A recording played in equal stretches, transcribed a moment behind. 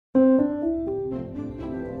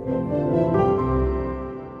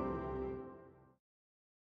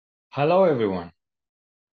Hello, everyone.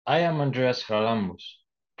 I am Andreas Charalambous,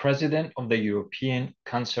 President of the European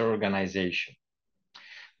Cancer Organization.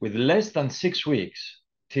 With less than 6 weeks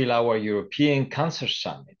till our European Cancer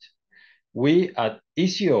Summit, we at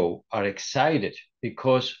ECO are excited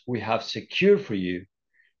because we have secured for you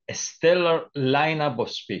a stellar lineup of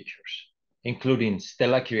speakers, including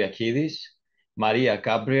Stella Kyriakidis, Maria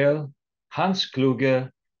Gabriel, Hans Kluge,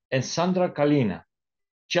 and Sandra Kalina,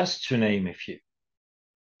 just to name a few.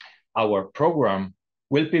 Our program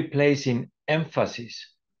will be placing emphasis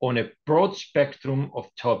on a broad spectrum of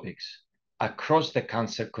topics across the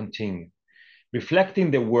cancer continuum,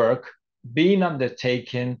 reflecting the work being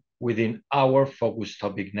undertaken within our focus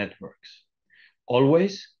topic networks,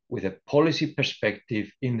 always with a policy perspective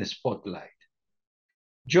in the spotlight.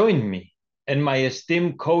 Join me and my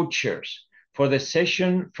esteemed co-chairs for the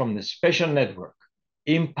session from the Special Network,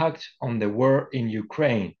 Impact on the War in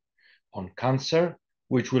Ukraine, on cancer,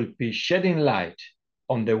 which will be shedding light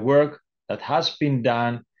on the work that has been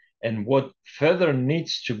done and what further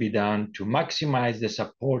needs to be done to maximize the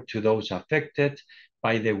support to those affected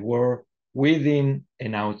by the war within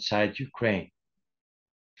and outside Ukraine.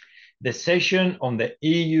 The session on the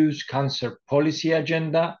EU's cancer policy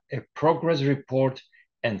agenda, a progress report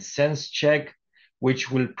and sense check,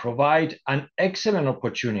 which will provide an excellent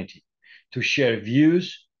opportunity to share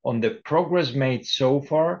views on the progress made so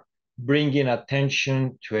far, bringing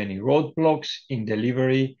attention to any roadblocks in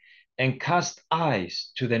delivery, and cast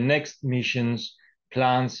eyes to the next missions,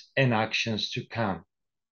 plans, and actions to come.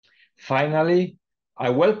 Finally, I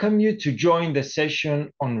welcome you to join the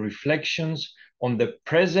session on reflections on the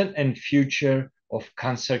present and future of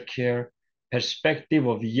cancer care, perspective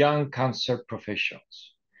of young cancer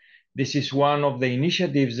professionals. This is one of the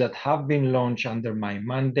initiatives that have been launched under my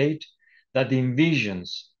mandate that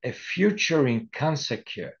envisions a future in cancer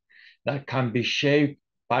care that can be shaped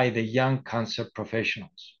by the young cancer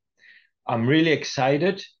professionals. I'm really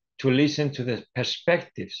excited to listen to the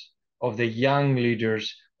perspectives of the young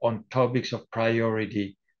leaders on topics of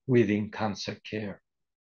priority within cancer care.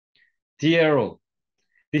 Dear all,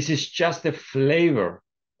 this is just a flavor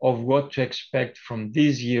of what to expect from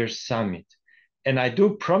this year's summit, and I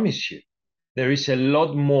do promise you there is a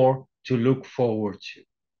lot more to look forward to.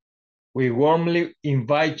 We warmly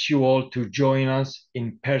invite you all to join us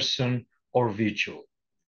in person or virtual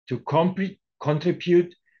to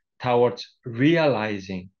contribute towards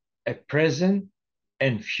realizing a present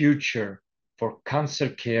and future for cancer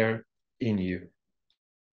care in Europe.